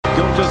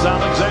is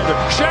Alexander.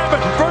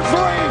 Shabbat for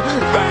three.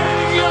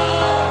 Bingo!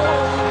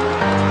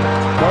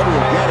 Butler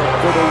will get it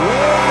for the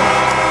win.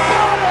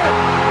 Got it!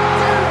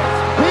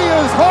 He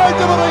is hard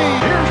to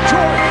believe. Here's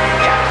Jordan.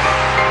 Yes!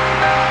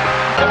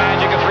 The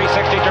Magic, a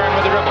 360 turn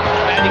with the dribble.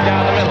 Magic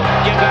down the middle.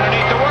 Gives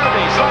underneath the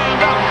Worthy.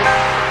 Slam dunk.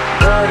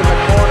 Third in the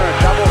corner.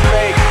 Double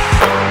fake.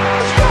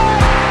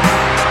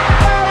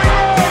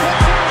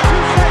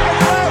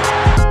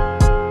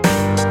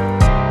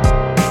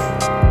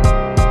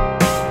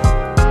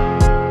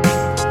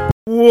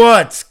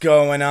 What's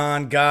going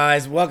on,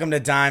 guys? Welcome to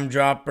Dime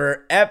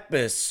Dropper,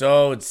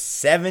 episode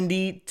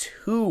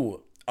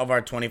 72 of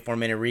our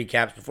 24-minute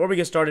recaps. Before we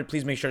get started,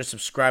 please make sure to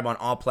subscribe on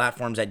all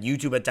platforms at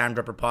YouTube at Dime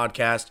Dropper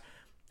Podcast,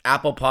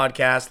 Apple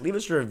Podcast. Leave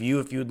us a review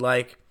if you'd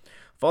like.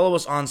 Follow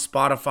us on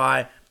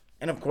Spotify,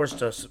 and of course,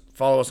 to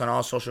follow us on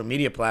all social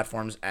media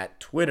platforms at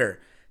Twitter,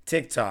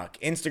 TikTok,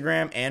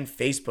 Instagram, and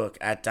Facebook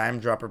at Dime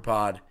Dropper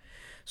Pod.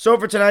 So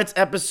for tonight's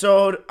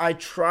episode, I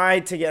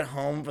tried to get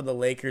home for the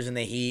Lakers and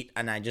the Heat,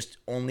 and I just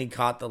only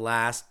caught the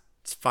last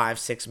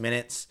 5-6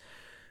 minutes.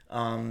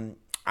 So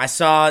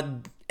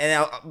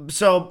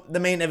the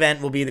main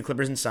event will be the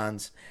Clippers and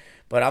Suns,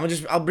 but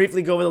I'll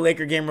briefly go over the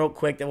Laker game real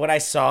quick. That what I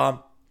saw,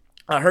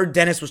 I heard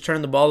Dennis was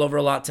turning the ball over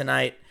a lot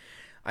tonight.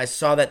 I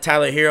saw that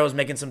Tyler Hero was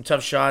making some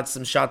tough shots,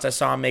 some shots I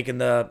saw him making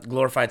the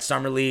glorified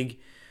Summer League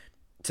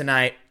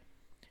tonight.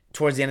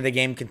 Towards the end of the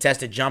game,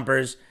 contested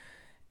jumpers.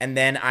 And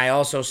then I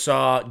also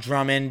saw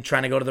Drummond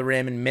trying to go to the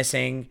rim and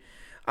missing.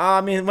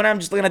 When I'm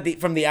just looking at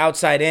from the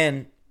outside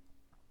in,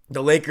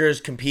 the Lakers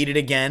competed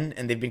again,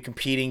 and they've been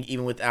competing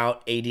even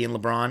without AD and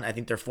LeBron. I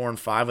think they're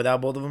 4-5 without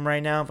both of them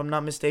right now, if I'm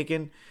not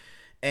mistaken.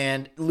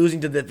 And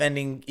losing to the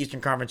defending Eastern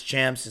Conference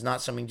champs is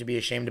not something to be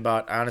ashamed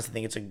about. I honestly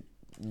think it's a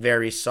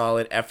very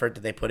solid effort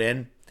that they put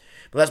in.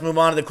 But let's move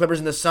on to the Clippers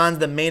and the Suns,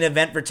 the main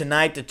event for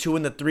tonight, the 2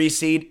 and the 3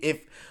 seed.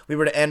 If we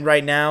were to end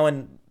right now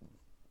and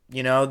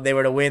they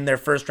were to win their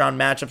first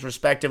round matchups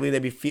respectively, they'd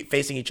be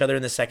facing each other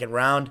in the second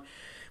round.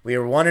 We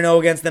were 1-0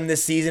 against them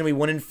this season. We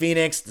won in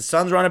Phoenix. The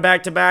Suns were on a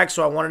back-to-back,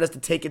 so I wanted us to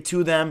take it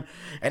to them.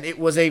 And it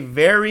was a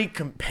very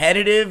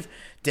competitive,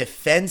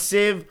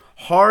 defensive,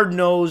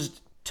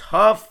 hard-nosed,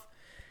 tough.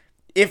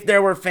 If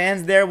there were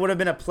fans there, it would have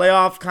been a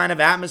playoff kind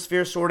of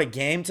atmosphere sort of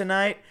game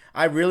tonight.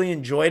 I really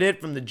enjoyed it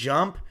from the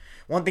jump.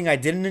 One thing I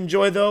didn't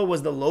enjoy, though,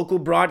 was the local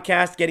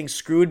broadcast getting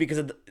screwed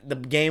because the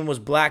game was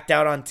blacked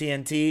out on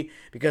TNT,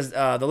 because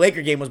the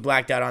Laker game was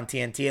blacked out on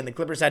TNT, and the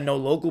Clippers had no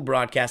local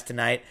broadcast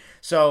tonight.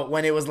 So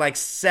when it was like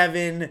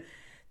 7:15,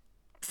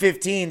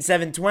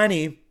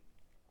 7:20,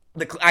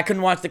 I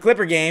couldn't watch the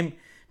Clipper game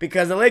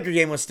because the Laker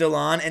game was still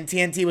on, and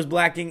TNT was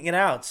blacking it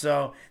out.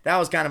 So that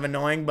was kind of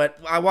annoying, but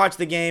I watched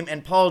the game,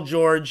 and Paul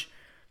George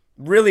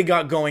really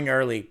got going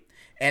early.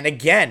 And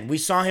again, we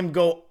saw him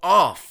go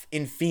off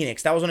in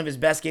Phoenix. That was one of his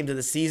best games of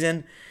the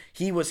season.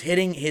 He was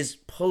hitting his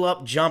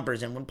pull-up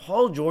jumpers. And when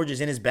Paul George is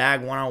in his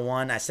bag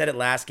one-on-one, I said it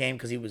last game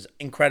because he was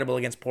incredible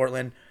against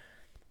Portland.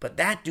 But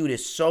that dude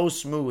is so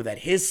smooth at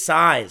his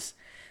size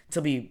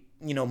to be,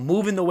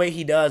 moving the way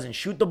he does and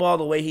shoot the ball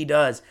the way he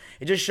does.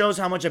 It just shows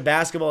how much of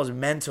basketball is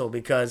mental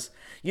because,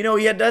 he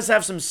does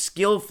have some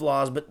skill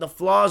flaws, but the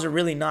flaws are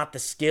really not the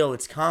skill.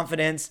 It's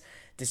confidence,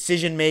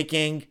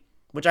 decision-making,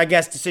 which I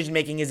guess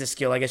decision-making is a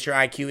skill. I guess your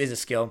IQ is a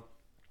skill.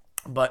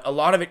 But a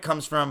lot of it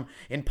comes from,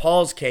 in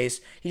Paul's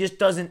case, he just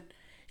doesn't,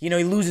 he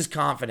loses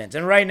confidence.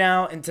 And right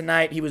now, and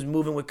tonight, he was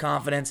moving with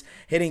confidence,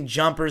 hitting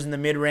jumpers in the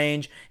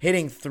mid-range,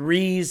 hitting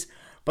threes.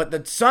 But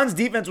the Suns'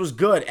 defense was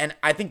good. And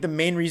I think the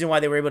main reason why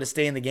they were able to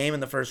stay in the game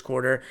in the first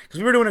quarter, because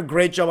we were doing a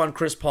great job on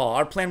Chris Paul.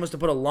 Our plan was to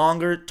put a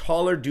longer,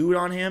 taller dude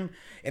on him.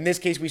 In this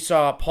case, we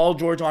saw Paul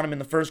George on him in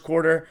the first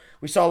quarter.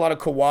 We saw a lot of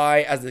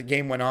Kawhi as the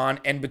game went on,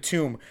 and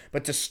Batum.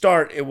 But to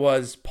start, it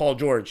was Paul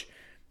George.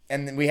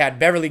 And then we had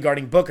Beverly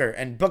guarding Booker,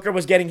 and Booker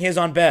was getting his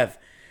on Bev.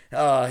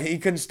 He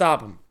couldn't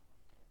stop him.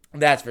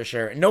 That's for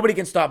sure. Nobody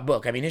can stop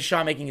Book. I mean, his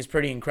shot making is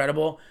pretty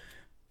incredible.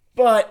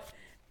 But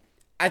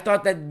I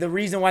thought that the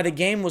reason why the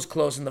game was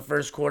close in the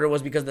first quarter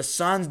was because the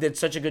Suns did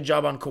such a good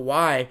job on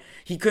Kawhi.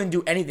 He couldn't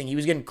do anything. He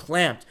was getting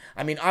clamped.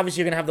 I mean,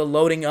 obviously you're going to have the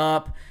loading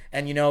up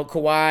and,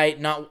 Kawhi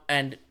not,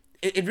 and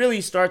it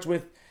really starts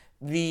with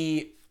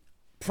the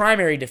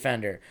primary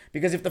defender.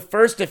 Because if the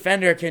first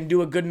defender can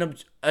do a good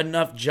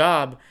enough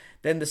job,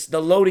 then the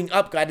loading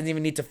up guy doesn't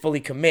even need to fully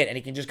commit, and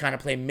he can just kind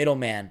of play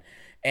middleman.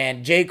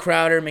 And Jay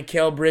Crowder,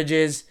 Mikal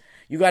Bridges,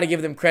 you got to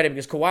give them credit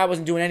because Kawhi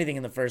wasn't doing anything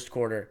in the first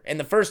quarter. In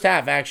the first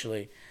half,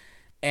 actually.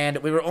 And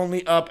we were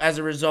only up, as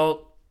a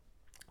result,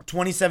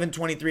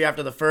 27-23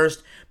 after the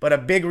first. But a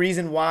big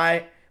reason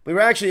why, it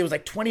was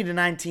like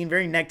 20-19,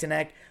 very neck to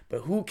neck.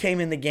 But who came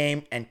in the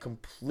game and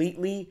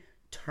completely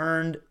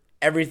turned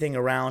everything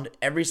around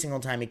every single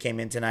time he came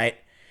in tonight?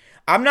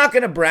 I'm not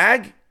going to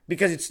brag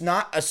because it's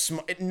not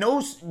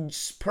no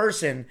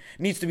person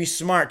needs to be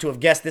smart to have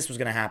guessed this was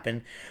going to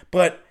happen.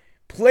 But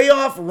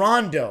playoff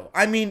Rondo.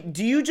 I mean,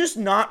 do you just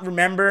not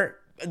remember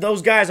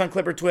those guys on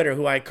Clipper Twitter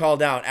who I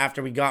called out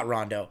after we got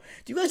Rondo?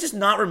 Do you guys just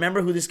not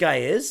remember who this guy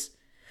is?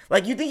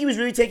 Like, you think he was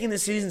really taking the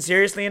season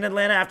seriously in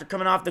Atlanta after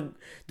coming off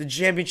the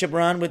championship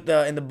run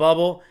in the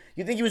bubble?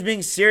 You think he was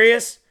being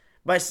serious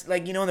by,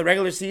 like, in the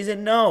regular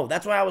season? No.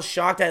 That's why I was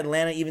shocked that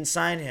Atlanta even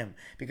signed him,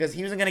 because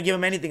he wasn't going to give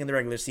him anything in the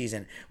regular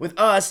season. With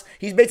us,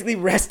 he's basically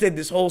rested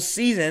this whole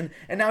season,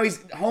 and now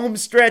he's home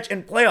stretch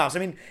and playoffs. I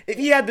mean, if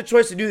he had the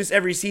choice to do this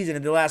every season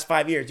in the last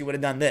 5 years, he would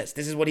have done this.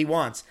 This is what he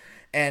wants.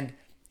 And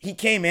he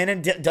came in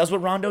and does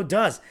what Rondo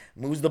does.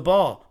 Moves the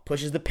ball,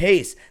 pushes the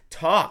pace,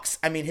 talks.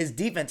 I mean, his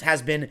defense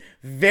has been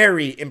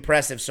very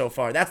impressive so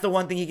far. That's the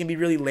one thing he can be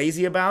really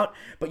lazy about.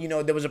 But,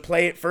 there was a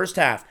play at first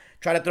half.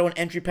 Tried to throw an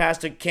entry pass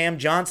to Cam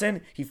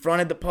Johnson. He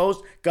fronted the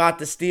post, got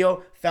the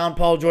steal, found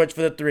Paul George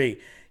for the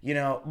three.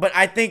 But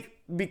I think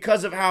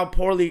because of how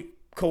poorly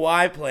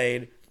Kawhi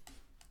played,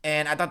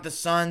 and I thought the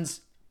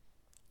Suns'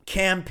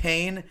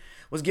 campaign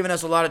was giving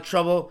us a lot of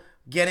trouble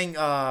getting,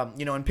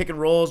 in pick and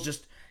rolls,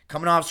 just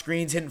coming off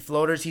screens, hitting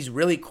floaters. He's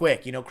really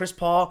quick. Chris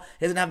Paul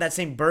doesn't have that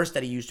same burst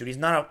that he used to. He's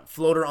not a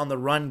floater on the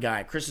run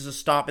guy. Chris is a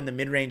stop in the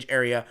mid-range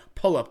area,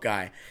 pull-up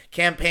guy.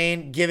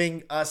 Campaign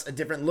giving us a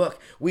different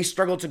look. We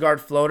struggle to guard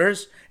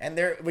floaters, and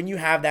when you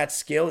have that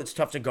skill, it's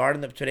tough to guard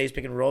in today's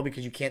pick and roll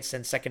because you can't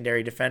send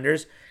secondary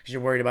defenders because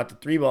you're worried about the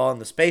three ball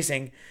and the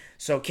spacing.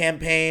 So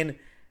Campaign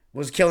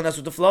was killing us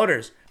with the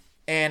floaters.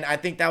 And I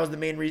think that was the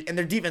main reason. And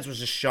their defense was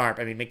just sharp.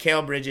 I mean,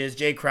 Mikal Bridges,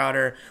 Jay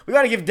Crowder. We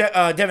got to give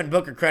Devin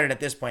Booker credit at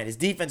this point. His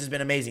defense has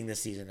been amazing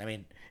this season. I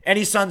mean,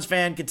 any Suns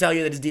fan can tell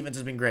you that his defense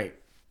has been great.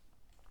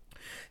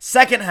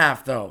 Second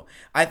half, though,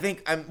 I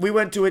think we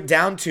went to it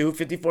down 2,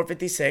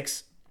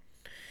 54-56.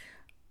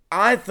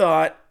 I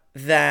thought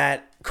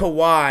that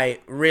Kawhi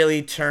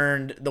really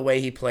turned the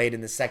way he played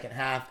in the second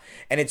half.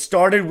 And it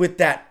started with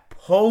that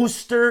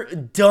poster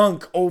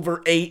dunk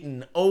over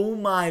Ayton. Oh,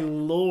 my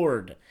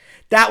Lord.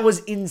 That was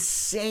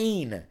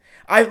insane.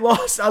 I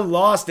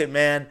lost it,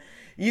 man.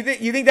 You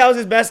think that was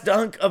his best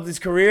dunk of his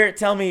career?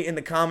 Tell me in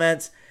the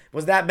comments.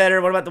 Was that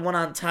better? What about the one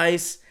on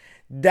Tice?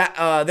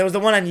 There was the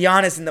one on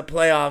Giannis in the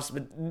playoffs,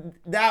 but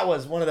that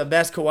was one of the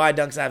best Kawhi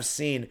dunks I've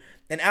seen.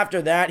 And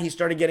after that, he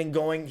started getting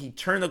going. He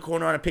turned the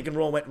corner on a pick and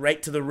roll, went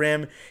right to the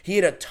rim. He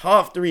hit a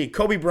tough three.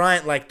 Kobe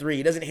Bryant-like three.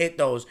 He doesn't hit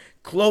those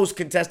close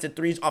contested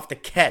threes off the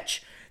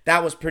catch.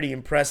 That was pretty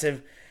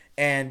impressive.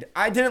 And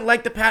I didn't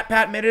like the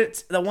Pat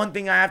minutes. The one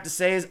thing I have to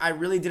say is I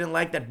really didn't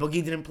like that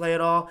Boogie didn't play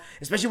at all,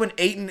 especially when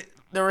Ayton,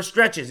 there were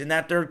stretches in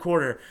that third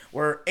quarter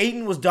where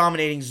Ayton was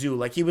dominating Zoo.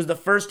 Like, he was the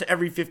first to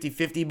every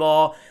 50-50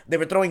 ball. They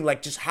were throwing,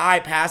 like, just high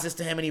passes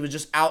to him, and he was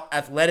just out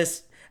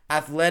athletic. I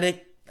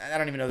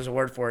don't even know there's a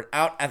word for it.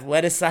 Out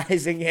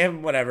athleticizing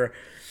him, whatever.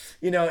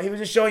 He was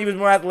just showing he was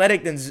more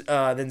athletic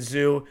than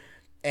Zoo,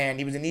 and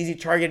he was an easy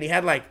target. And he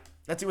had,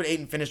 let's see what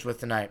Ayton finished with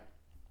tonight.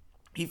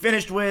 He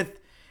finished with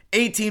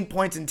 18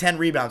 points and 10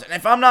 rebounds. And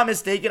if I'm not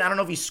mistaken, I don't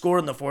know if he scored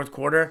in the fourth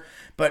quarter,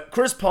 but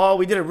Chris Paul,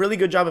 we did a really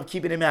good job of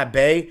keeping him at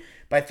bay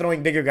by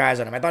throwing bigger guys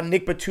on him. I thought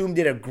Nick Batum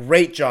did a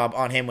great job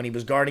on him when he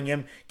was guarding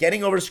him,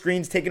 getting over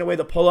screens, taking away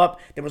the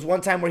pull-up. There was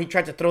one time where he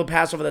tried to throw a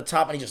pass over the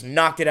top and he just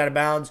knocked it out of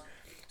bounds.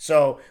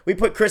 So we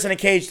put Chris in a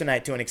cage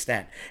tonight to an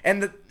extent.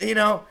 And,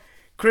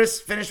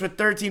 Chris finished with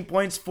 13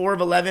 points, 4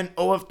 of 11,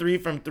 0 of 3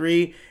 from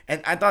 3.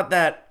 And I thought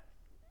that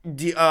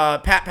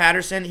Pat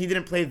Patterson, he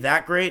didn't play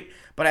that great,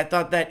 but I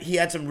thought that he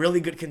had some really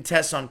good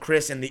contests on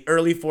Chris in the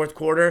early fourth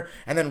quarter,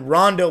 and then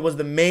Rondo was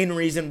the main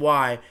reason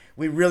why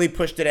we really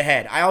pushed it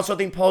ahead. I also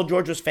think Paul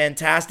George was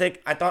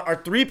fantastic. I thought our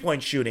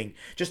three-point shooting,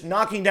 just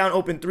knocking down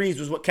open threes,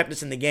 was what kept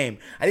us in the game.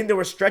 I think there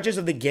were stretches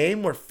of the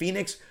game where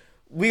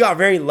we got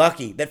very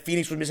lucky that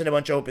Phoenix was missing a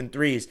bunch of open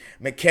threes.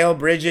 Mikal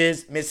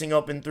Bridges missing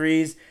open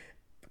threes,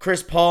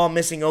 Chris Paul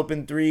missing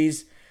open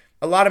threes.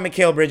 A lot of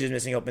Mikal Bridges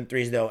missing open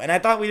threes, though. And I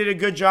thought we did a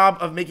good job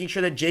of making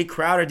sure that Jay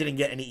Crowder didn't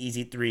get any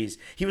easy threes.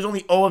 He was only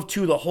 0 of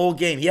 2 the whole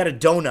game. He had a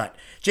donut.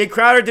 Jay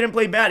Crowder didn't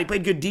play bad. He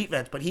played good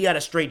defense, but he had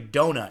a straight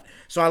donut.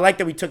 So I like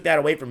that we took that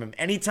away from him.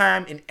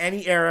 Anytime, in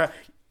any era,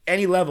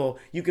 any level,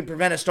 you can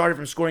prevent a starter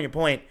from scoring a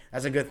point.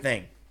 That's a good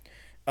thing.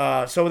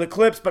 So with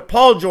Eclipse, but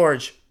Paul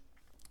George,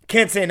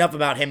 can't say enough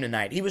about him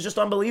tonight. He was just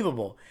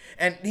unbelievable.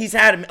 And he's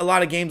had a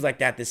lot of games like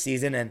that this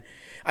season, and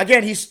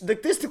again,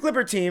 this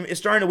Clipper team is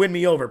starting to win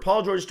me over.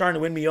 Paul George is starting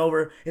to win me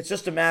over. It's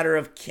just a matter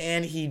of,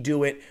 can he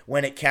do it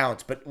when it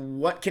counts? But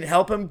what can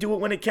help him do it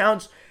when it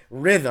counts?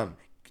 Rhythm.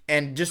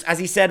 And just as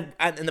he said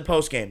in the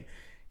postgame,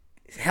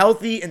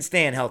 healthy and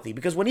staying healthy.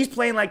 Because when he's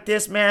playing like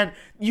this, man,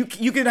 you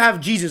can have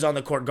Jesus on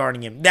the court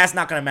guarding him. That's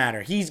not going to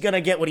matter. He's going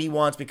to get what he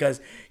wants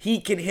because he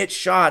can hit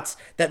shots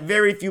that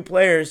very few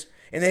players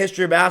in the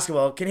history of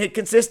basketball can hit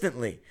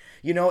consistently.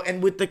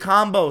 And with the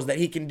combos that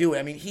he can do,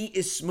 I mean, he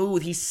is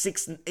smooth. He's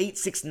 6'8",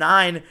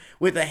 6'9",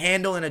 with a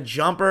handle and a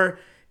jumper.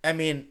 I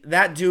mean,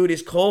 that dude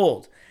is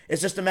cold.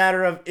 It's just a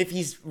matter of if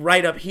he's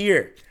right up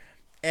here.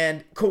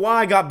 And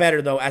Kawhi got better,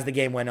 though, as the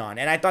game went on.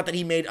 And I thought that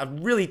he made a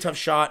really tough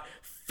shot,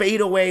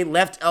 fadeaway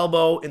left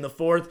elbow in the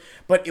fourth,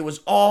 but it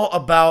was all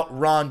about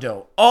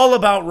Rondo. All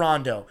about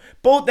Rondo.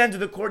 Both ends of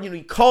the court,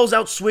 he calls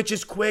out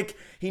switches quick.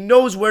 He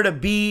knows where to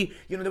be.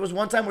 There was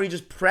one time where he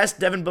just pressed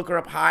Devin Booker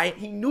up high.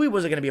 He knew he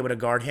wasn't going to be able to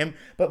guard him,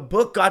 but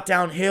Book got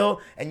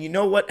downhill, and you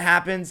know what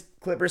happens?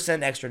 Clippers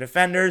send extra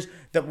defenders.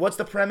 What's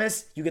the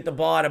premise? You get the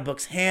ball out of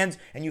Book's hands,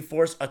 and you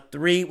force a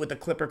three with the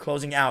Clipper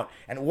closing out.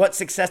 And what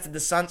success did the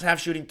Suns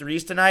have shooting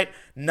threes tonight?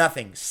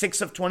 Nothing.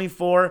 6 of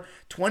 24,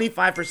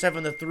 25%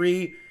 from the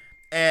three,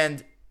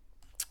 and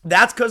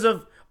that's because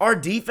of our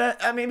defense.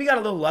 I mean, we got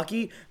a little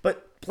lucky,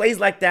 but plays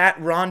like that,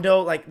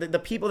 Rondo, like the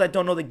people that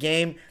don't know the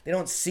game, they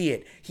don't see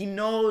it. He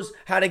knows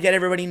how to get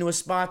everybody into a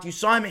spot. You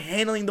saw him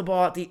handling the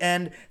ball at the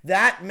end.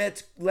 That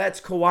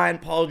lets Kawhi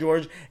and Paul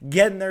George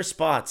get in their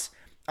spots.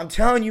 I'm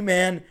telling you,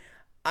 man,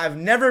 I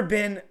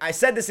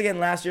said this again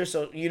last year,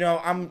 so,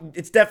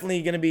 it's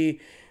definitely going to be,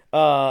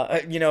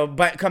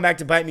 come back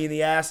to bite me in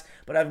the ass,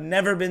 but I've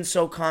never been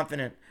so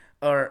confident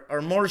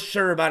or more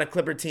sure about a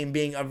Clipper team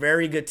being a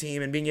very good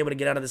team and being able to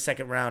get out of the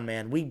second round,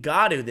 man. We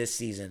got to this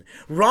season.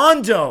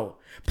 Rondo!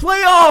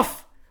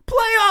 Playoffs!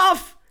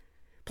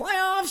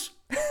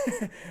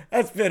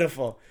 That's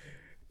pitiful.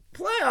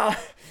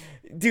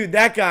 Dude,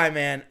 that guy,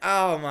 man.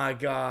 Oh, my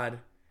God.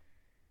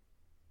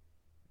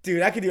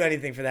 Dude, I could do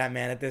anything for that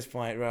man at this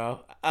point,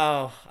 bro.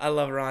 Oh, I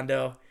love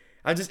Rondo.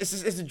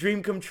 It's a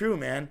dream come true,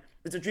 man.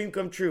 It's a dream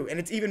come true. And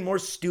it's even more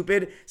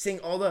stupid seeing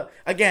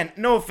again,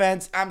 no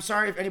offense. I'm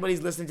sorry if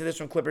anybody's listening to this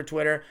from Clipper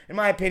Twitter. In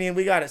my opinion,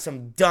 we got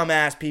some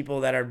dumbass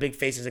people that are big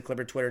faces of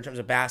Clipper Twitter in terms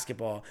of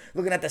basketball.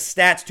 Looking at the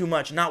stats too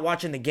much, not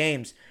watching the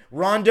games.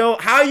 Rondo,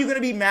 how are you going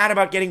to be mad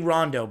about getting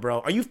Rondo,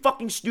 bro? Are you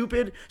fucking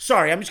stupid?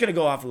 Sorry, I'm just going to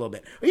go off a little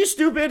bit. Are you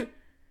stupid?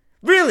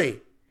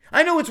 Really?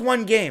 I know it's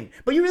one game,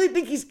 but you really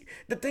think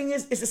the thing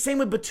is, it's the same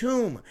with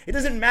Batum. It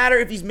doesn't matter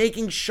if he's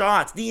making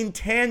shots, the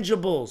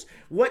intangibles,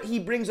 what he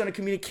brings on a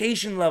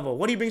communication level,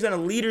 what he brings on a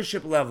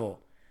leadership level.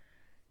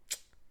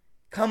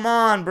 Come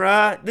on,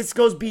 bruh. This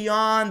goes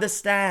beyond the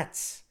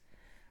stats.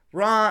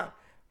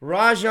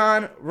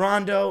 Rajon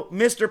Rondo,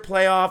 Mr.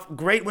 Playoff,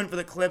 great win for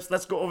the Clips.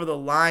 Let's go over the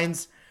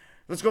lines.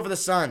 Let's go for the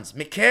Suns.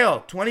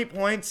 Mikal, 20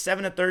 points,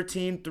 7 of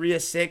 13, 3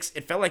 of 6.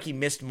 It felt like he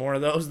missed more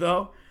of those,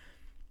 though.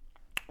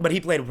 But he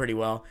played pretty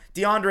well.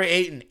 DeAndre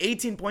Ayton,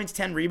 18 points,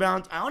 10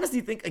 rebounds. I honestly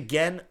think,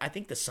 I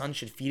think the Suns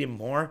should feed him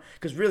more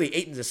because really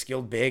Ayton's a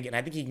skilled big, and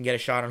I think he can get a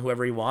shot on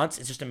whoever he wants.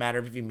 It's just a matter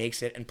of if he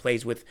makes it and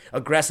plays with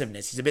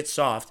aggressiveness. He's a bit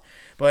soft,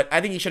 but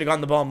I think he should have gotten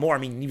the ball more. I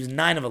mean, he was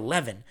 9 of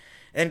 11.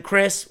 And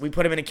Chris, we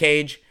put him in a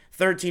cage,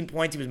 13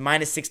 points. He was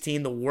minus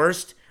 16, the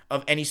worst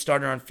of any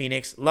starter on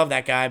Phoenix. Love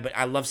that guy, but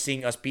I love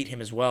seeing us beat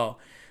him as well.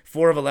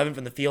 4 of 11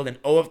 from the field and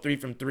 0 of 3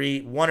 from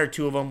 3. 1 or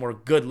 2 of them were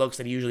good looks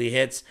that he usually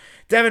hits.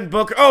 Devin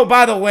Booker. Oh,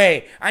 by the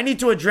way, I need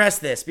to address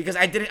this because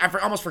I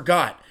almost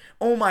forgot.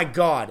 Oh my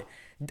God.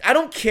 I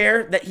don't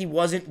care that he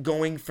wasn't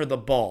going for the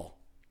ball.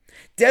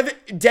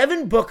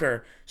 Devin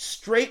Booker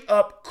straight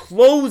up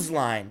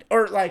clotheslined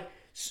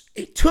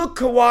it took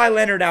Kawhi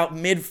Leonard out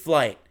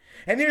mid-flight.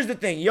 And here's the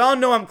thing. Y'all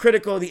know I'm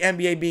critical of the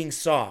NBA being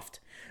soft.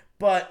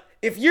 But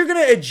if you're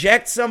going to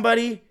eject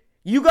somebody,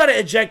 you got to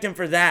eject him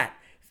for that.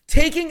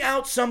 Taking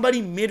out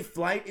somebody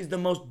mid-flight is the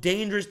most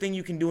dangerous thing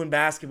you can do in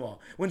basketball.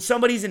 When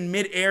somebody's in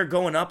mid-air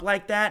going up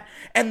like that,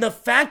 and the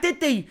fact that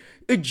they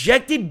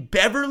ejected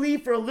Beverly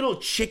for a little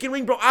chicken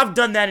wing, bro, I've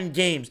done that in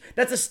games.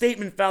 That's a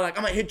statement foul. Like,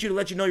 I'm going to hit you to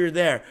let you know you're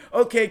there.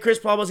 Okay, Chris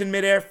Paul was in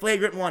mid-air,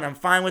 flagrant 1. I'm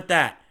fine with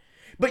that.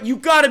 But you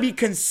got to be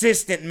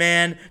consistent,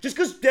 man. Just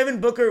because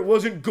Devin Booker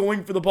wasn't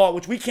going for the ball,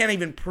 which we can't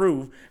even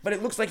prove, but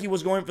it looks like he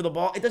was going for the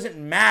ball, it doesn't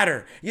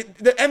matter.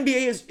 The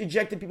NBA has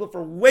ejected people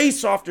for way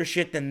softer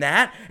shit than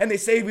that, and they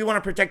say we want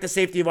to protect the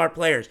safety of our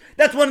players.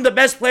 That's one of the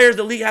best players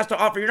the league has to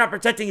offer. You're not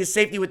protecting his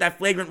safety with that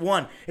flagrant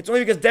 1. It's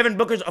only because Devin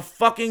Booker's a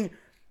fucking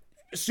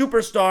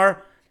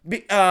superstar,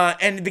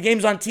 and the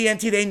game's on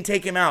TNT, they didn't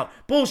take him out.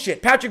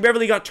 Bullshit. Patrick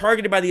Beverly got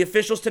targeted by the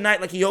officials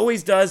tonight like he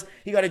always does.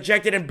 He got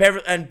ejected,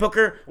 and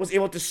Booker was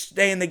able to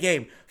stay in the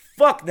game.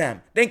 Fuck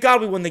them. Thank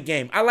God we won the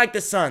game. I like the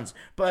Suns,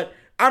 but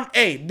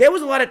there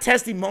was a lot of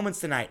testy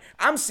moments tonight.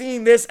 I'm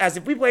seeing this as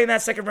if we play in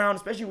that second round,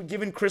 especially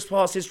given Chris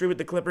Paul's history with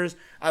the Clippers.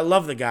 I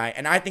love the guy,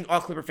 and I think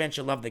all Clipper fans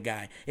should love the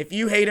guy. If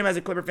you hate him as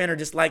a Clipper fan or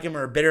dislike him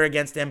or are bitter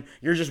against him,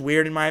 you're just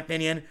weird in my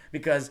opinion,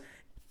 because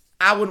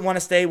I wouldn't want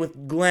to stay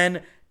with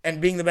Glenn and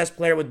being the best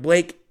player with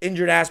Blake,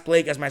 injured-ass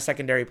Blake, as my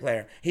secondary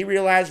player. He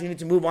realized he needed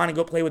to move on and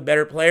go play with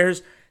better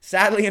players.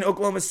 Sadly, in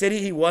Oklahoma City,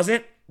 he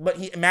wasn't, but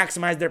he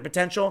maximized their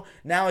potential.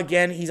 Now,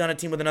 again, he's on a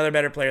team with another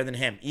better player than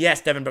him. Yes,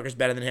 Devin Booker's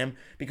better than him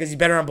because he's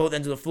better on both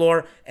ends of the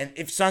floor. And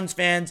if Suns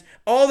fans,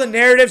 all the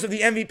narratives of the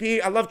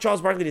MVP, I love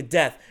Charles Barkley to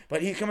death,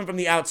 but he's coming from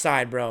the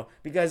outside, bro,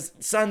 because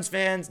Suns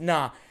fans,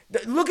 nah.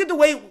 Look at the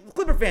way,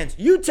 Clipper fans,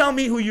 you tell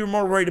me who you're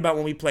more worried about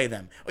when we play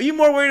them. Are you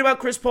more worried about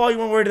Chris Paul? Are you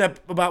more worried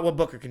about what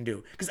Booker can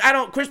do? Because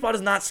Chris Paul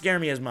does not scare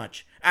me as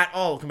much at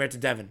all compared to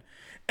Devin.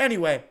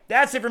 Anyway,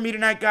 that's it for me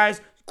tonight, guys.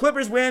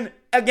 Clippers win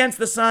against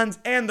the Suns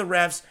and the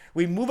refs.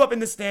 We move up in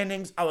the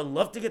standings. I would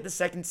love to get the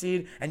second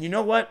seed. And you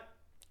know what?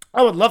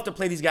 I would love to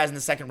play these guys in the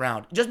second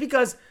round. Just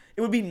because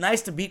It would be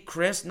nice to beat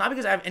Chris, not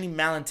because I have any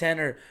malintent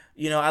or,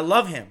 I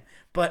love him.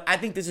 But I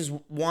think this is,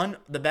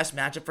 the best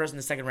matchup for us in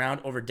the second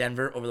round over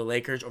Denver, over the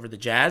Lakers, over the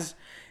Jazz.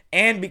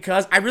 And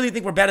because I really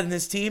think we're better than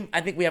this team. I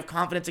think we have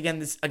confidence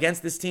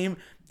against this team.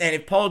 And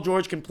if Paul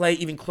George can play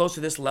even close to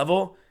this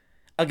level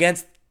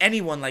against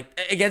anyone,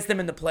 against them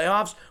in the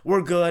playoffs,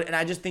 we're good. And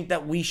I just think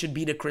that we should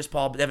beat a Chris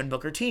Paul, Devin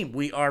Booker team.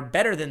 We are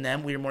better than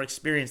them. We are more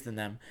experienced than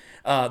them.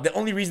 The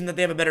only reason that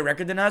they have a better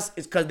record than us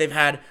is because they've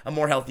had a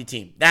more healthy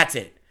team. That's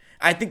it.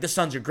 I think the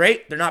Suns are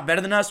great. They're not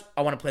better than us.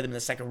 I want to play them in the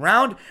second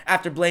round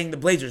after playing the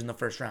Blazers in the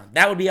first round.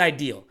 That would be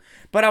ideal.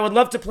 But I would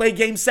love to play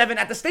Game 7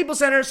 at the Staples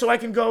Center so I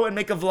can go and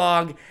make a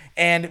vlog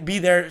and be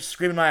there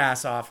screaming my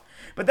ass off.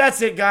 But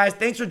that's it, guys.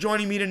 Thanks for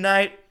joining me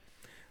tonight.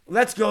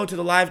 Let's go to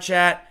the live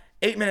chat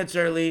 8 minutes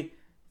early.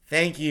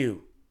 Thank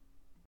you.